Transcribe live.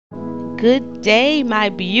Good day, my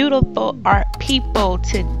beautiful art people.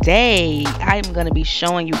 Today I'm going to be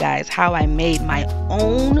showing you guys how I made my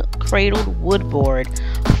own cradled wood board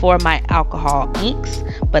for my alcohol inks,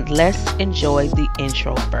 but let's enjoy the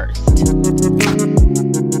intro first.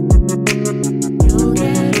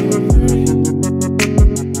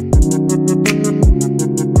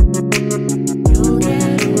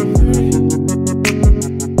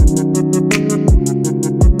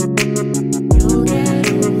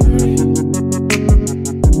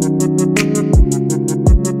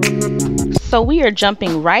 So we are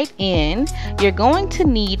jumping right in. You're going to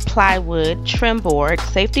need plywood, trim board,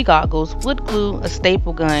 safety goggles, wood glue, a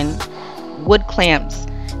staple gun, wood clamps,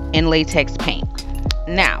 and latex paint.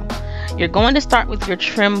 Now, you're going to start with your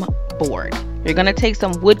trim board. You're going to take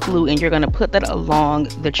some wood glue and you're going to put that along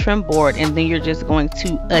the trim board, and then you're just going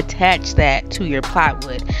to attach that to your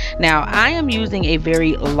plywood. Now, I am using a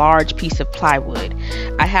very large piece of plywood.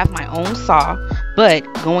 I have my own saw, but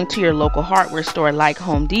going to your local hardware store like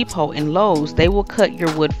Home Depot and Lowe's, they will cut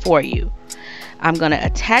your wood for you. I'm going to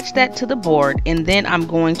attach that to the board, and then I'm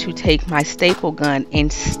going to take my staple gun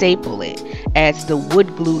and staple it as the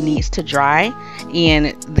wood glue needs to dry,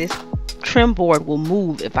 and this trim board will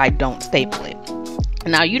move if I don't staple it.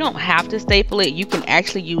 Now, you don't have to staple it. You can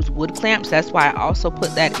actually use wood clamps. That's why I also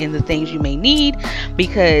put that in the things you may need,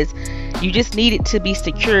 because you just need it to be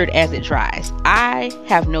secured as it dries. I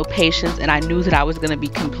have no patience, and I knew that I was going to be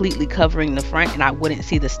completely covering the front and I wouldn't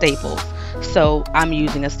see the staples, so I'm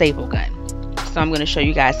using a staple gun. So I'm going to show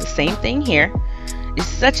you guys the same thing here. It's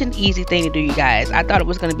such an easy thing to do, you guys. I thought it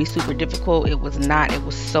was going to be super difficult. It was not. It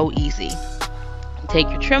was so easy. Take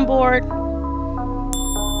your trim board,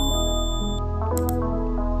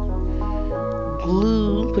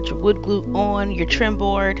 put your wood glue on your trim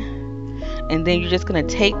board, and then you're just going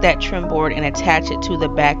to take that trim board and attach it to the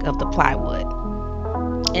back of the plywood,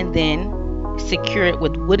 and then secure it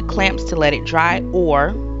with wood clamps to let it dry,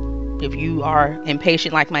 or if you are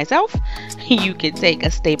impatient like myself, you could take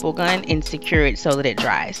a staple gun and secure it so that it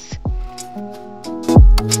dries.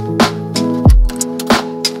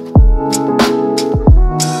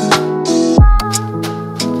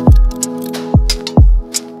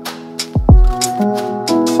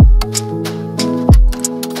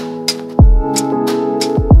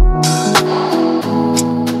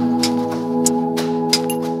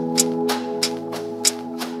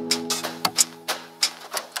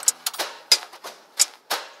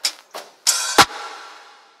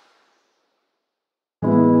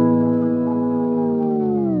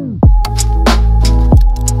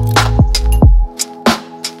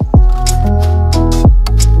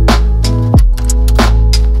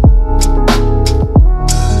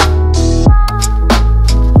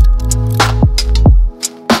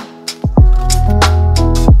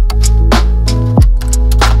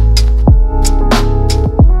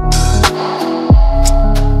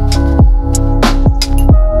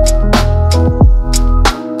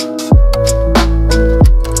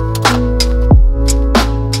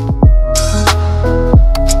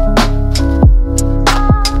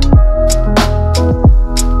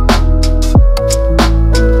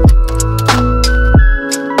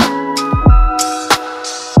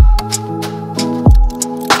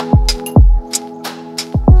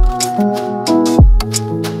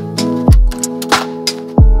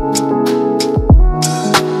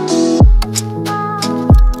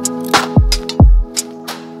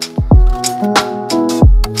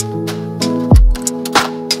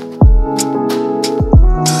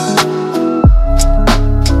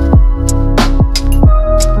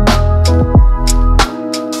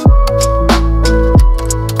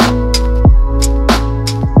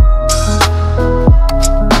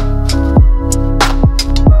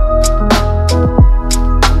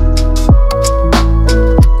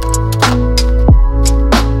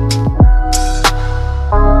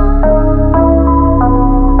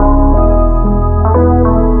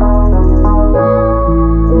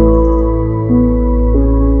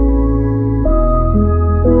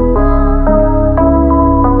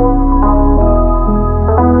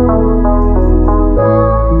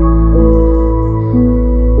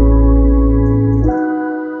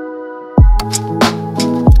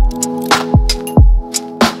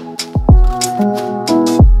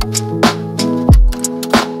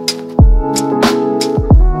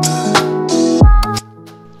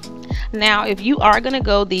 Now, if you are going to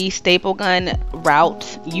go the staple gun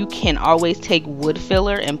route, you can always take wood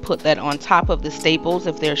filler and put that on top of the staples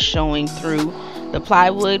if they're showing through the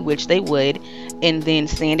plywood, which they would, and then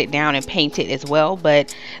sand it down and paint it as well,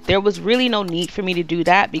 but there was really no need for me to do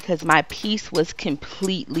that because my piece was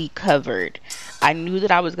completely covered. I knew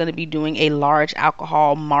that I was going to be doing a large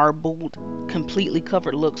alcohol marbled completely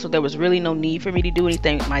covered look, so there was really no need for me to do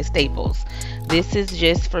anything with my staples. This is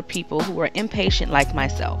just for people who are impatient like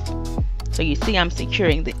myself. So you see I'm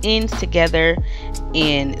securing the ends together,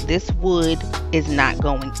 and this wood is not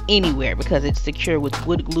going anywhere because it's secure with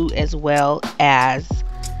wood glue as well as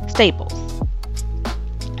staples.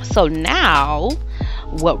 So now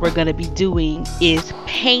what we're going to be doing is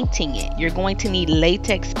painting it. You're going to need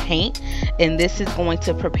latex paint, and this is going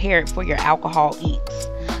to prepare it for your alcohol inks.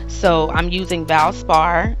 So I'm using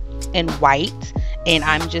Valspar and white, and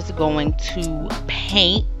I'm just going to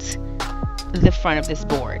paint the front of this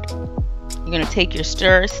board. You're going to take your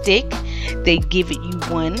stir stick. They give it you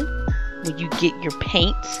one when you get your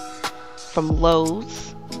paint from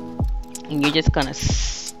Lowe's, and you're just going to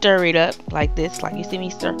stir it up like this, like you see me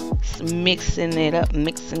stir, mixing it up,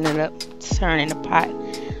 turning the pot.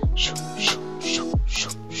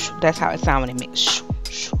 That's how it sounds when it mixes.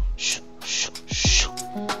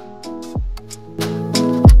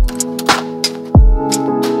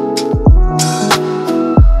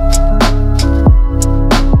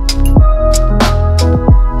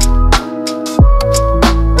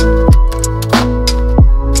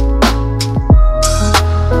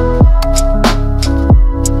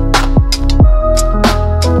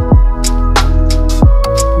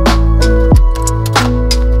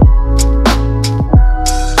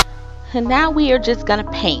 And now we are just gonna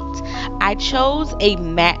paint. I chose a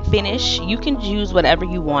matte finish. You can use whatever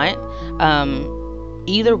you want.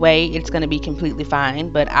 Either way, it's gonna be completely fine,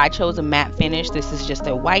 but I chose a matte finish. This is just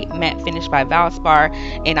a white matte finish by Valspar,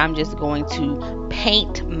 and I'm just going to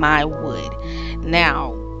paint my wood.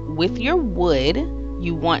 Now, with your wood,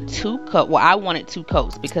 you want 2 coats. Well, I wanted 2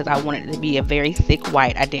 coats because I wanted it to be a very thick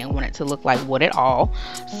white. I didn't want it to look like wood at all.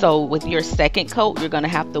 So with your second coat, you're gonna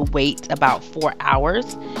have to wait about 4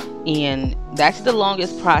 hours, and that's the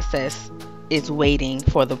longest process, is waiting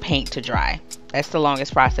for the paint to dry. That's the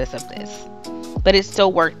longest process of this, but it's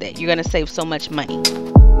still worth it. You're gonna save so much money.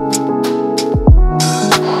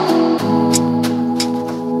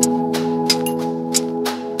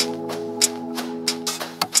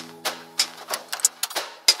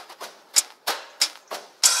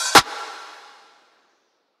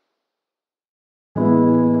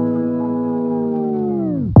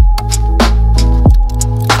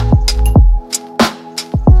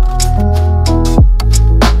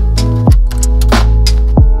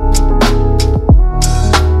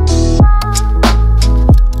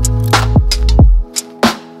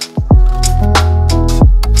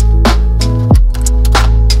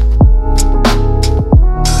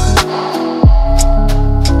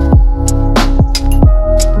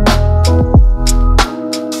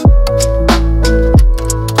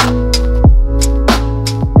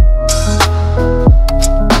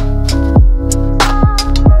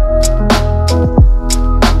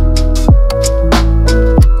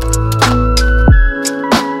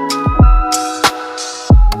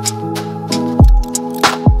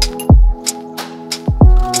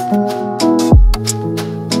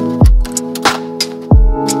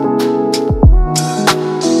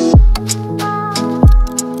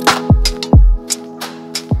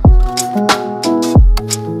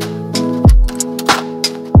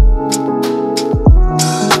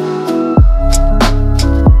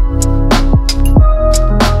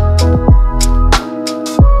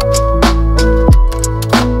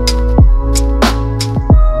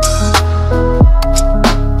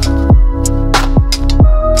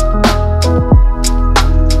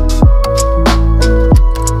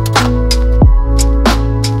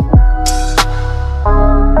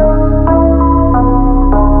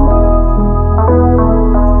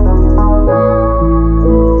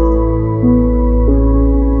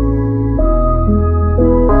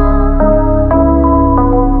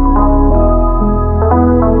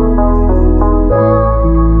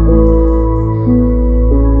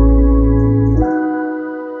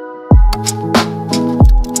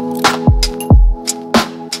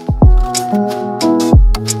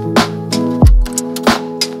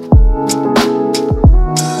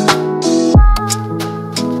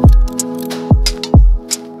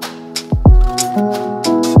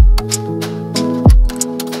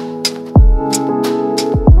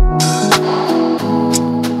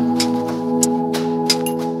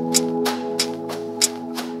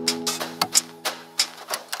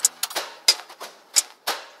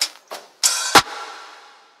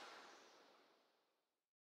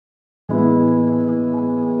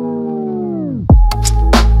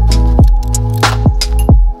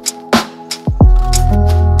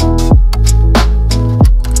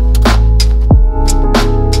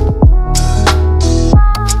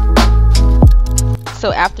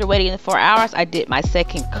 after waiting 4 hours, I did my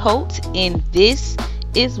second coat, and this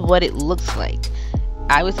is what it looks like.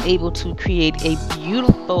 I was able to create a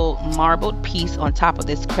beautiful marbled piece on top of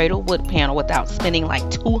this cradle wood panel without spending like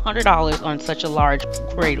 $200 on such a large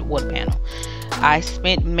cradle wood panel. I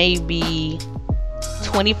spent maybe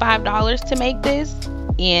 $25 to make this,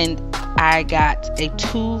 and I got a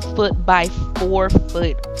 2 foot by 4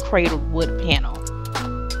 foot cradled wood panel.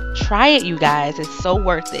 Try it, you guys. It's so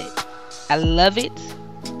worth it. I love it.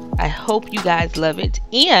 I hope you guys love it.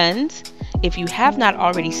 And if you have not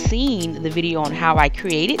already seen the video on how I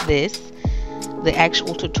created this, the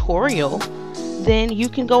actual tutorial, then you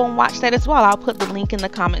can go and watch that as well. I'll put the link in the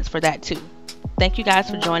comments for that too. Thank you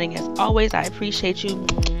guys for joining. As always, I appreciate you,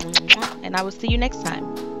 and I will see you next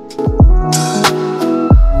time.